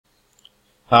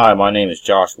Hi, my name is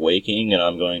Josh Wehking, and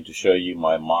I'm going to show you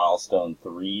my Milestone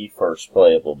 3 first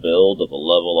playable build of a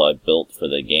level I built for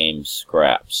the game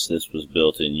Scraps. This was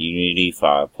built in Unity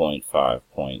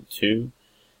 5.5.2,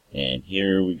 and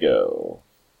here we go.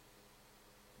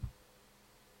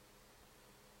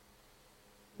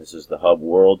 This is the hub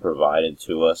world provided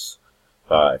to us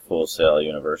by Full Sail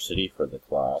University for the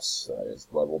class that is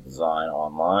Level Design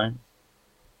Online.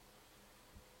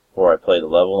 Before I play the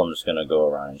level, I'm just going to go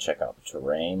around and check out the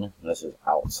terrain. This is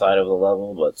outside of the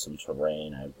level, but some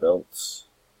terrain I built.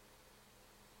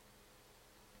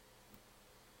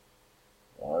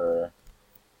 Water,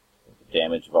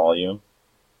 damage volume.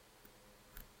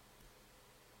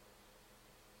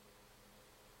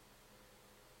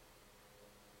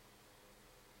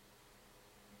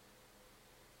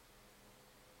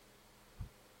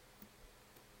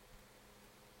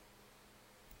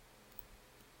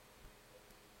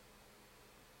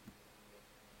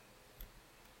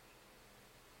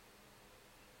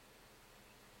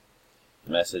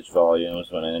 Message volumes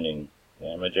when ending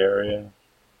damage area.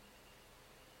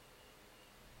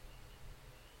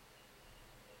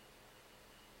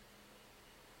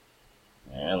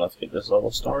 And let's get this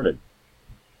level started.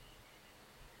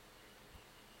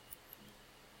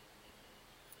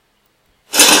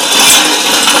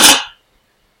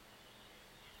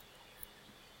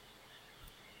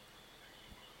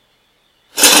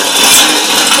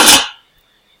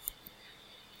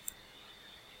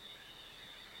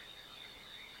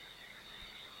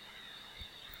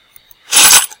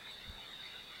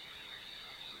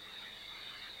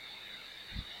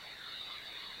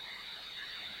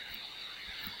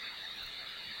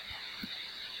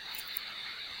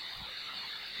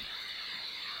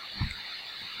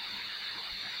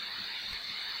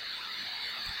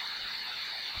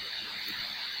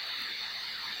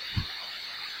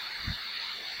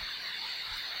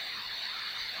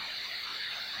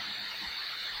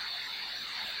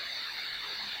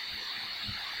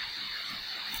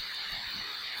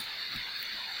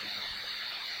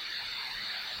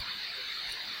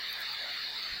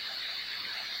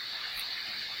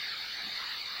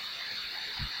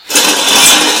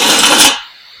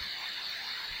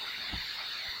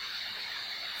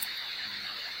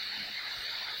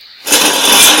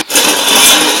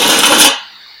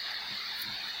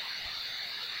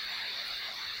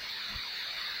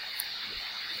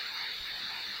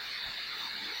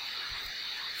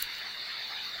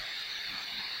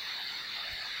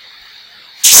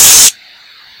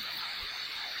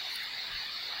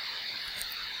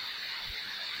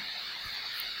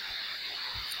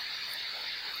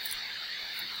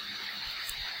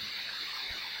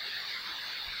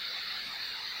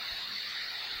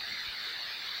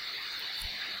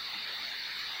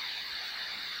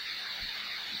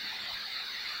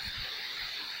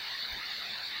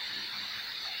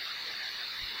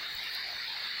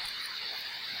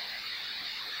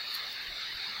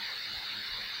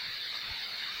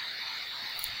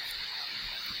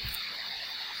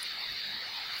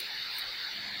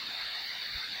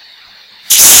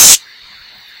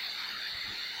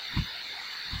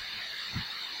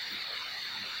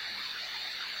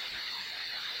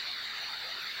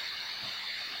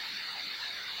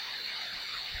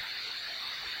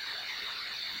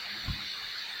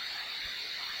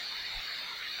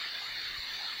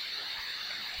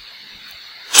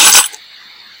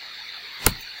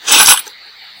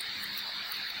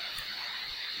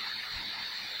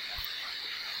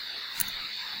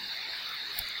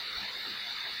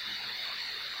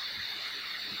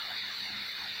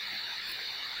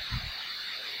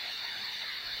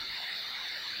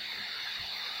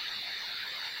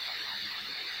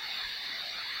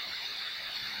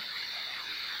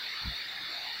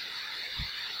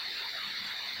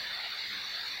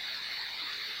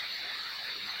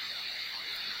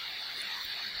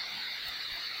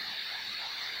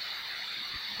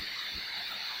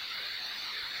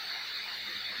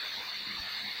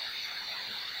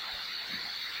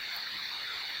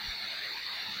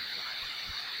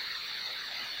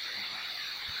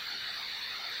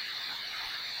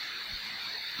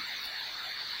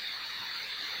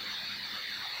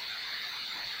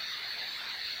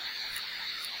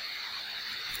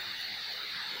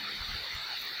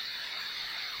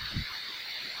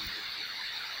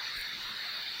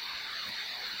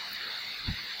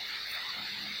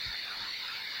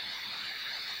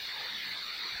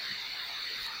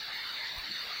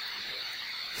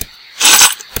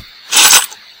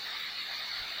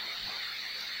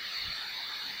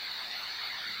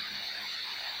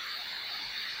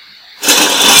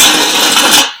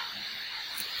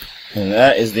 And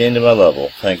that is the end of my level.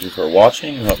 Thank you for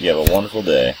watching, and hope you have a wonderful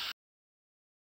day.